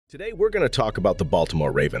Today, we're going to talk about the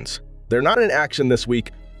Baltimore Ravens. They're not in action this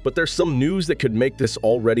week, but there's some news that could make this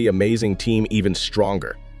already amazing team even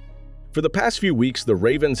stronger. For the past few weeks, the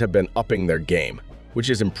Ravens have been upping their game, which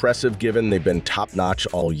is impressive given they've been top-notch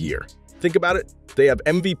all year. Think about it, they have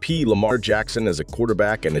MVP Lamar Jackson as a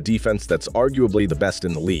quarterback and a defense that's arguably the best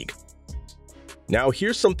in the league. Now,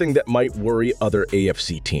 here's something that might worry other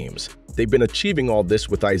AFC teams. They've been achieving all this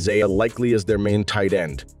with Isaiah likely as their main tight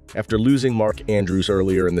end, after losing Mark Andrews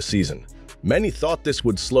earlier in the season. Many thought this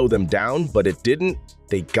would slow them down, but it didn't.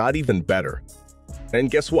 They got even better.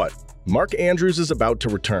 And guess what? Mark Andrews is about to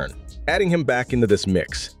return. Adding him back into this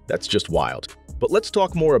mix, that's just wild. But let's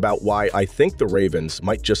talk more about why I think the Ravens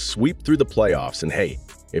might just sweep through the playoffs. And hey,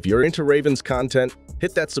 if you're into Ravens content,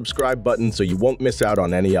 hit that subscribe button so you won't miss out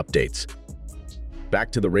on any updates.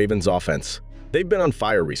 Back to the Ravens offense. They've been on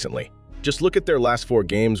fire recently. Just look at their last 4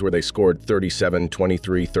 games where they scored 37,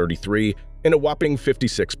 23, 33, and a whopping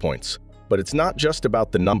 56 points. But it's not just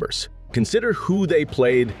about the numbers. Consider who they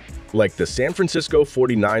played, like the San Francisco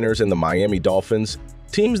 49ers and the Miami Dolphins,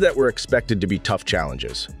 teams that were expected to be tough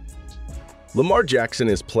challenges. Lamar Jackson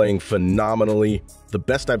is playing phenomenally, the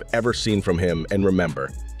best I've ever seen from him, and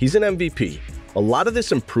remember, he's an MVP. A lot of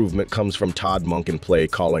this improvement comes from Todd Monken play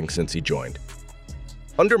calling since he joined.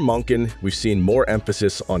 Under Monken, we've seen more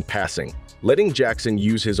emphasis on passing, letting Jackson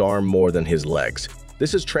use his arm more than his legs.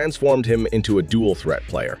 This has transformed him into a dual-threat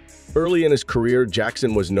player. Early in his career,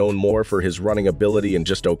 Jackson was known more for his running ability and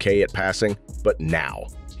just okay at passing, but now,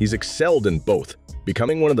 he's excelled in both,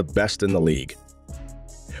 becoming one of the best in the league.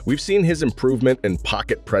 We've seen his improvement in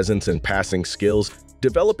pocket presence and passing skills,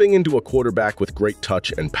 developing into a quarterback with great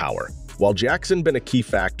touch and power. While Jackson been a key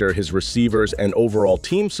factor, his receivers and overall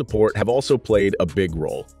team support have also played a big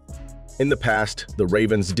role. In the past, the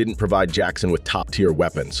Ravens didn't provide Jackson with top-tier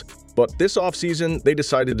weapons, but this offseason, they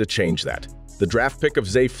decided to change that. The draft pick of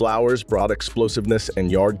Zay Flowers brought explosiveness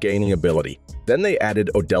and yard-gaining ability. Then they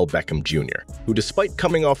added Odell Beckham Jr., who despite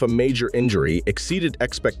coming off a major injury, exceeded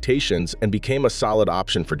expectations and became a solid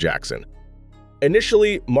option for Jackson.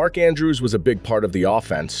 Initially, Mark Andrews was a big part of the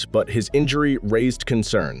offense, but his injury raised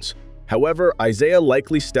concerns. However, Isaiah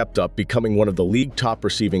likely stepped up, becoming one of the league top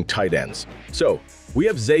receiving tight ends. So, we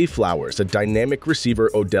have Zay Flowers, a dynamic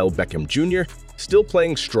receiver Odell Beckham Jr., still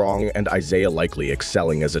playing strong, and Isaiah likely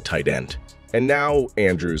excelling as a tight end. And now,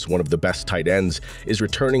 Andrews, one of the best tight ends, is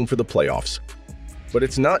returning for the playoffs. But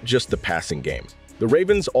it's not just the passing game. The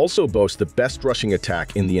Ravens also boast the best rushing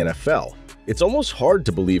attack in the NFL. It's almost hard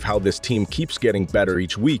to believe how this team keeps getting better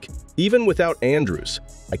each week, even without Andrews.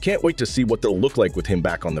 I can't wait to see what they'll look like with him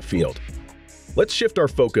back on the field. Let's shift our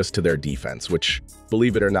focus to their defense, which,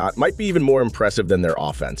 believe it or not, might be even more impressive than their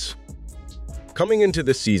offense. Coming into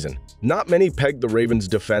this season, not many pegged the Ravens'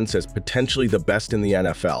 defense as potentially the best in the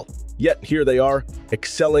NFL. Yet here they are,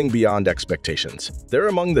 excelling beyond expectations. They're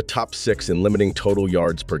among the top 6 in limiting total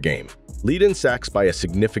yards per game, lead in sacks by a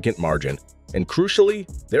significant margin, and crucially,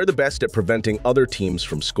 they're the best at preventing other teams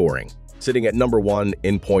from scoring, sitting at number 1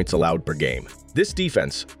 in points allowed per game. This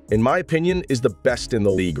defense, in my opinion, is the best in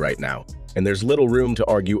the league right now, and there's little room to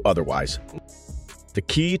argue otherwise. The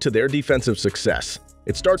key to their defensive success,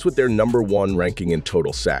 it starts with their number 1 ranking in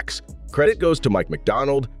total sacks. Credit goes to Mike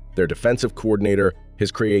Macdonald, their defensive coordinator.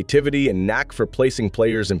 His creativity and knack for placing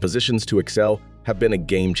players in positions to excel have been a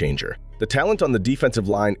game changer. The talent on the defensive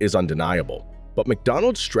line is undeniable, but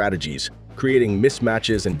Macdonald's strategies, creating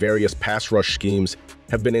mismatches and various pass rush schemes,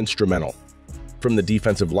 have been instrumental. From the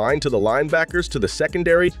defensive line to the linebackers to the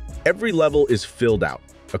secondary, every level is filled out,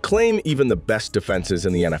 a claim even the best defenses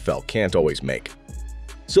in the NFL can't always make.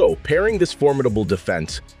 So, pairing this formidable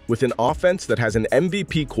defense with an offense that has an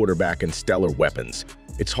MVP quarterback and stellar weapons,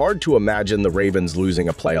 it's hard to imagine the Ravens losing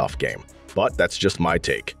a playoff game. But that's just my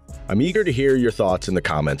take. I'm eager to hear your thoughts in the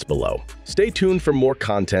comments below. Stay tuned for more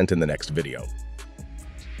content in the next video.